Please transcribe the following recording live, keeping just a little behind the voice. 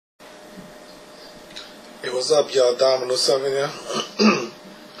Hey, what's up, y'all? Dominoes 7 here.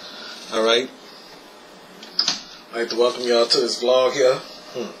 Alright. I'd like to welcome y'all to this vlog here.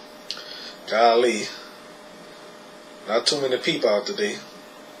 Golly. Not too many people out today.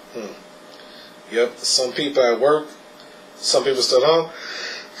 Yep, some people at work. Some people still home.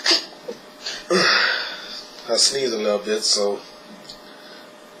 I sneezed a little bit, so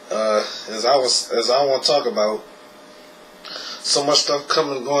as I want to talk about so much stuff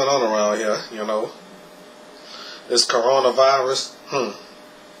going on around here, you know. This coronavirus,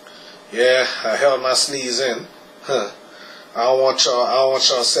 yeah, I held my sneeze in, I don't want y'all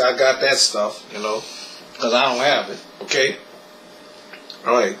to say I got that stuff, you know, because I don't have it, okay?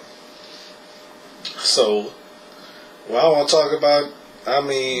 Alright, so, what I want to talk about, I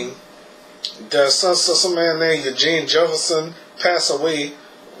mean, there's some man named Eugene Jefferson passed away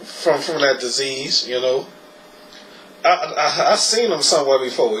from that disease, you know. I seen him somewhere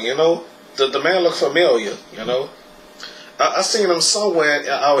before, you know. The man looked familiar, you know. I seen him somewhere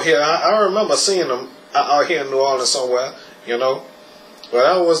out here. I remember seeing him out here in New Orleans somewhere, you know. But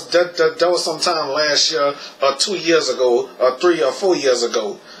that was sometime last year, or 2 years ago, or 3 or 4 years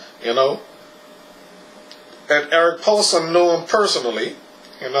ago, you know. And Eric Paulson knew him personally,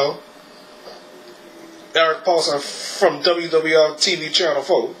 you know. Eric Paulson from WWR TV Channel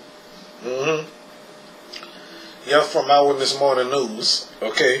 4. Yep, from Eyewitness Morning News,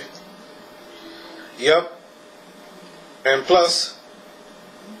 okay. Yep. And plus,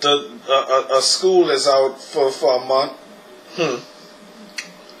 a school is out for a month.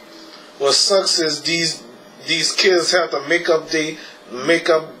 What sucks is these kids have to make up the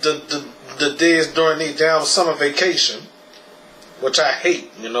days during the damn summer vacation, which I hate,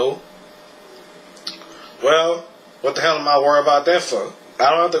 you know. Well, what the hell am I worried about that for?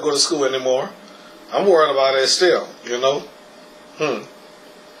 I don't have to go to school anymore. I'm worried about it still, you know.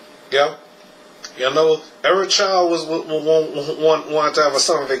 Yep. You know, every child wanted to have a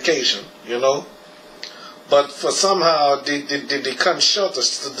summer vacation, you know. But for somehow they cut short the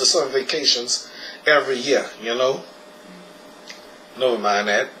summer vacations every year, you know. Never mind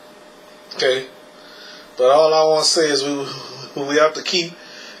that. Okay. But all I want to say is we have to keep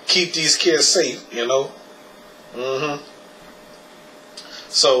these kids safe, you know.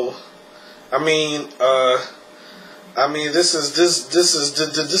 So, I mean, this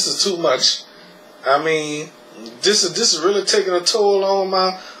is too much. I mean, this is really taking a toll on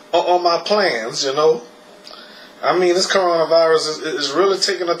my plans, you know. I mean, this coronavirus is really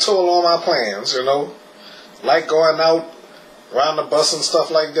taking a toll on my plans, you know. Like going out, riding the bus and stuff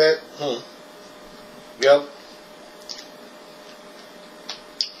like that. Yep.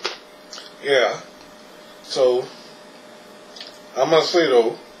 Yeah. So, I must say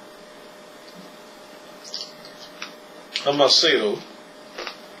though,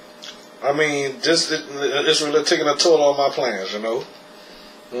 I mean, it's really taking a toll on my plans, you know.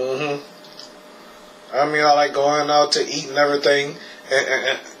 I mean, I like going out to eat and everything,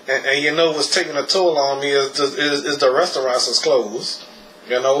 and you know what's taking a toll on me is the restaurants is closed,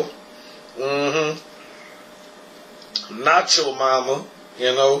 you know. Nacho Mama,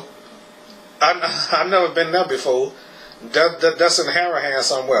 you know. I never been there before. That's in Harahan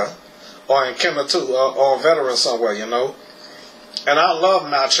somewhere, or in Kendall too, or Veteran somewhere, you know. And I love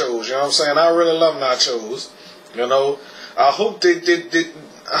nachos, you know what I'm saying? I really love nachos, you know. I hope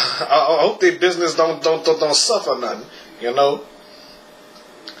I hope their business don't suffer nothing, you know.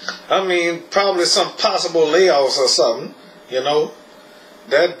 I mean, probably some possible layoffs or something, you know.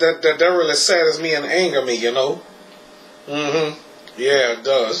 That really saddens me and anger me, you know. Yeah, it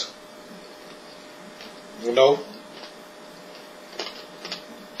does. You know.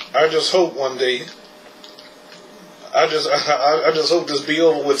 I just hope one day. I just hope this be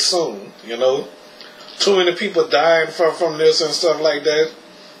over with soon, you know. Too many people dying from this and stuff like that.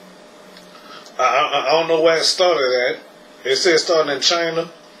 I don't know where it started at. It said it started in China.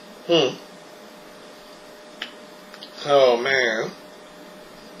 Oh man.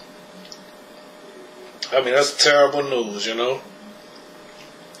 I mean, that's terrible news, you know.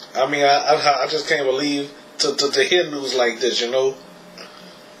 I mean, I just can't believe to hear news like this, you know.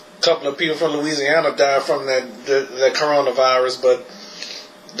 Couple of people from Louisiana died from that coronavirus, but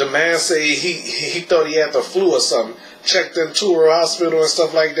the man said he thought he had the flu or something. Checked into a hospital and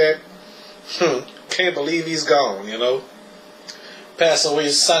stuff like that. Can't believe he's gone, you know. Passed away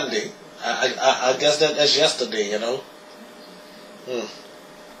Sunday. I guess that's yesterday, you know.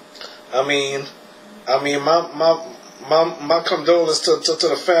 I mean my condolences to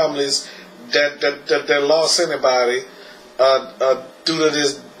the families that lost anybody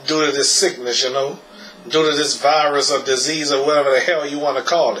due to this sickness, you know, due to this virus or disease or whatever the hell you want to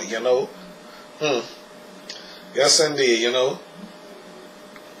call it, you know. Yes, indeed, you know.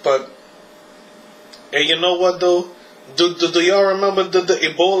 But, and you know what, though? Do y'all remember the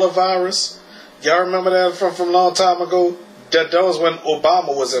Ebola virus? Y'all remember that from a long time ago? That was when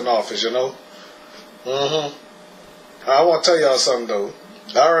Obama was in office, you know? I want to tell y'all something, though.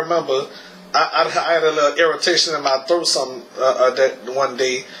 I remember I had a little irritation in my throat that one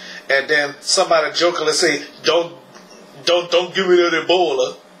day, and then somebody jokingly say, don't give me that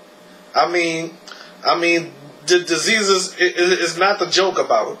Ebola. I mean, the diseases is not to joke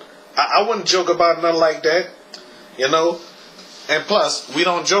about. I wouldn't joke about nothing like that, you know. And plus, we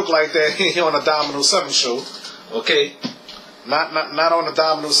don't joke like that here on the Domino 7 show, okay? Not on the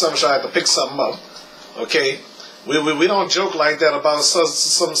Domino 7 show. I had to pick something up, okay? We don't joke like that about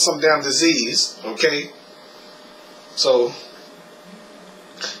some damn disease, okay? So,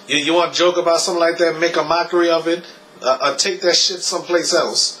 you want to joke about something like that, make a mockery of it, take that shit someplace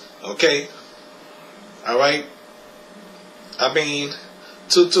else, okay? All right? I mean,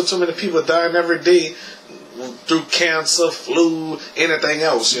 too many people dying every day through cancer, flu, anything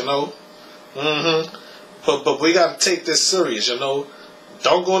else, you know? But we got to take this serious, you know?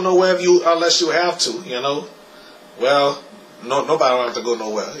 Don't go nowhere unless you have to, you know? Well, nobody don't have to go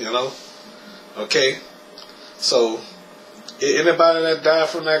nowhere, you know? Okay? So, anybody that died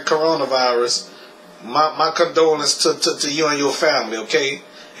from that coronavirus, my condolence to you and your family, okay?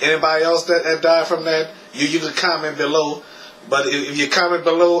 Anybody else that died from that, you can comment below. But if you comment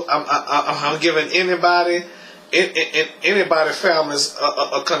below, I'm giving anybody families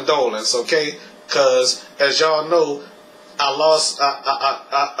a condolence, okay? Because as y'all know, I lost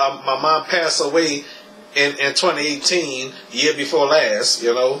my mom passed away in 2018, year before last,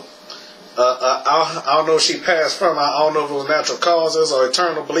 you know. I don't know if she passed from. I don't know if it was natural causes or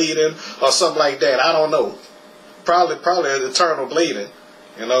eternal bleeding or something like that. I don't know. Probably eternal bleeding,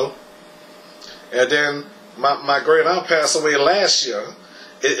 you know. And then my great aunt passed away last year.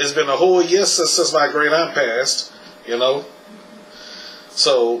 It's been a whole year since my great aunt passed, you know.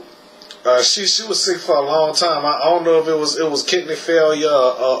 So she was sick for a long time. I don't know if it was kidney failure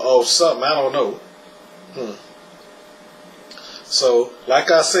or something. I don't know. So,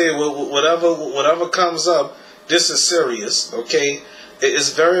 like I said, whatever comes up, this is serious, okay?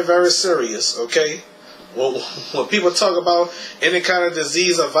 It's very, very serious, okay? Well, when people talk about any kind of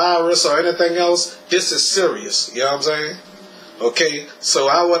disease or virus or anything else, this is serious. You know what I'm saying? Okay? So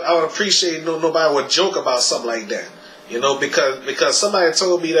I would appreciate nobody would joke about something like that. You know, because somebody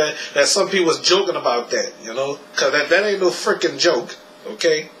told me that some people was joking about that, you know? Because that ain't no freaking joke,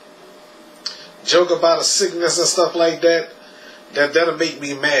 okay? Joke about a sickness and stuff like that. That'll make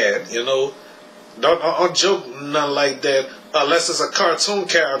me mad, you know. Don't joke nothing like that unless it's a cartoon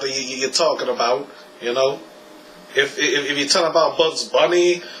character you're talking about, you know. If you're talking about Bugs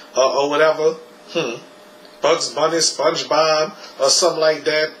Bunny or whatever, Bugs Bunny, SpongeBob or something like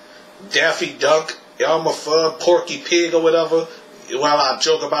that, Daffy Duck, Elmer Fudd, Porky Pig or whatever, well, I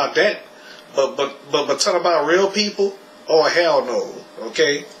joke about that. But talking about real people, oh hell no,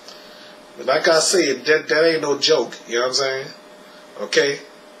 okay. Like I said, that ain't no joke, you know what I'm saying? Okay,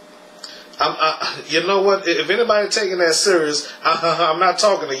 you know what? If anybody taking that serious, I'm not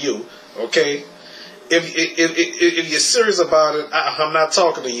talking to you. Okay, if you're serious about it, I'm not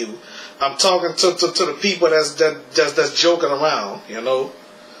talking to you. I'm talking to the people that's joking around. You know,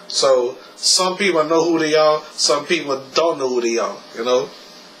 so some people know who they are, some people don't know who they are. You know.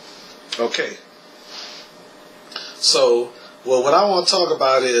 Okay. So, well, what I want to talk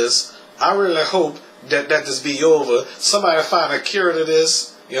about is I really hope that this be over. Somebody find a cure to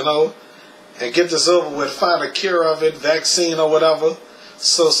this, you know, and get this over with. Find a cure of it, vaccine or whatever,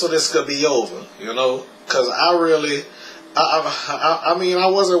 so this could be over, you know. Because I mean, I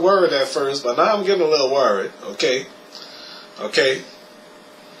wasn't worried at first, but now I'm getting a little worried. Okay.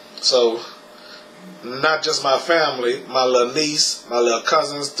 So, not just my family, my little niece, my little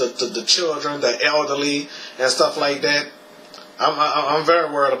cousins, the children, the elderly, and stuff like that. I'm very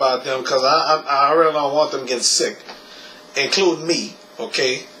worried about them because I really don't want them getting sick, including me,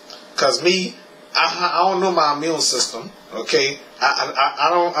 okay? Because me, I don't know my immune system, okay?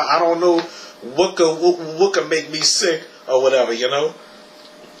 I don't know what could make me sick or whatever, you know?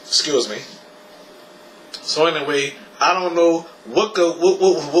 Excuse me. So anyway, I don't know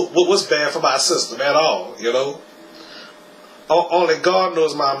what's bad for my system at all, you know? Only God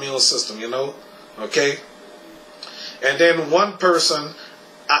knows my immune system, you know? Okay? And then one person,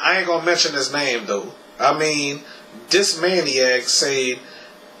 I ain't gonna mention his name though. I mean, this maniac said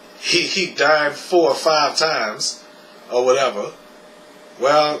he died 4 or 5 times or whatever.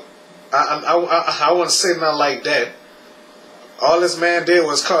 Well, I wouldn't say nothing like that. All this man did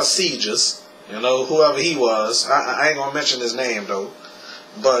was cause seizures, You know, whoever he was. I ain't gonna mention his name though.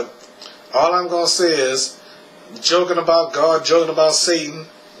 But all I'm gonna say is, joking about God, joking about Satan,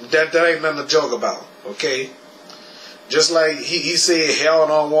 that ain't nothing to joke about. Okay? Just like he said, hell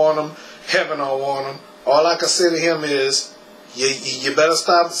don't want him, heaven don't want him. All I can say to him is, you better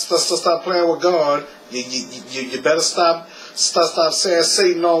stop playing with God. You better stop saying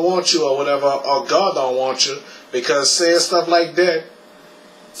Satan don't want you or whatever, or God don't want you, because saying stuff like that,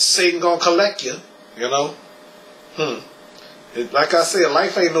 Satan gonna collect you. You know. Like I said,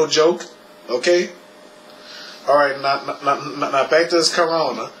 life ain't no joke. Okay. All right. Now back to this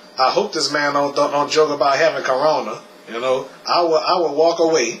corona. I hope this man don't joke about having corona. You know, I will walk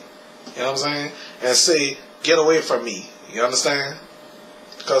away, you know what I'm saying, and say, get away from me, you understand?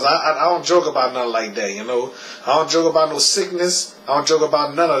 Because I don't joke about nothing like that, you know. I don't joke about no sickness. I don't joke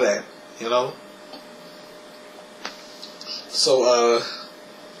about none of that, you know. So,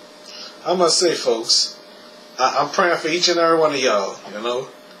 I must say, folks, I'm praying for each and every one of y'all, you know.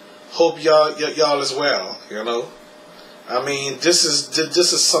 Hope y'all is well, you know. I mean, this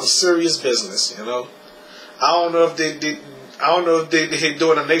is some serious business, you know. I don't know if they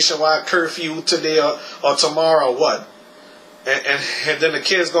doing a nationwide curfew today or tomorrow or what, and then the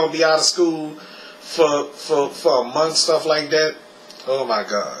kids gonna be out of school for a month, stuff like that. Oh my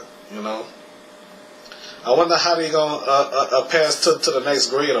God, you know. I wonder how they gonna pass to the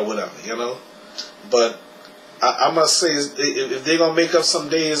next grade or whatever, you know. But I must say, if they gonna make up some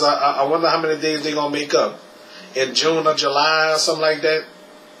days, I wonder how many days they gonna make up in June or July or something like that.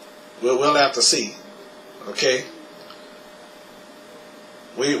 We'll have to see. Okay,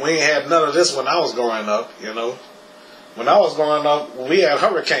 we ain't had none of this when I was growing up, you know. When I was growing up, we had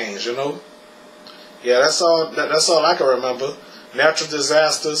hurricanes, you know. Yeah, that's all I can remember. Natural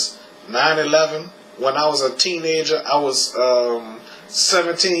disasters, 9/11. When I was a teenager, I was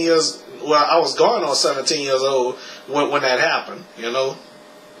 17 years. Well, I was going on 17 years old when that happened, you know.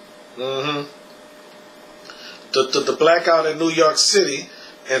 The blackout in New York City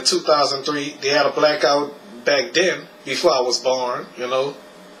in 2003, they had a blackout back then, before I was born, you know.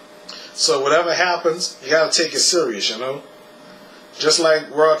 So whatever happens, you gotta take it serious, you know. Just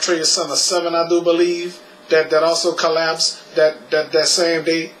like World Trade Center 7, I do believe, that also collapsed that same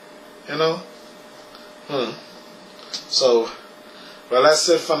day, you know. So, well, that's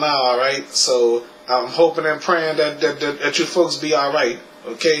it for now, alright? So, I'm hoping and praying that you folks be alright,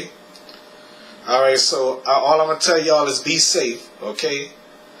 okay? Alright, so all I'm gonna tell y'all is be safe, okay?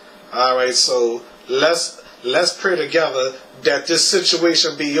 Alright, so let's pray together that this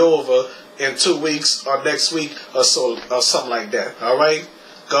situation be over in 2 weeks or next week or so, or something like that. Alright?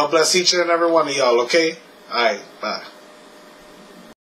 God bless each and every one of y'all, okay? Alright, bye.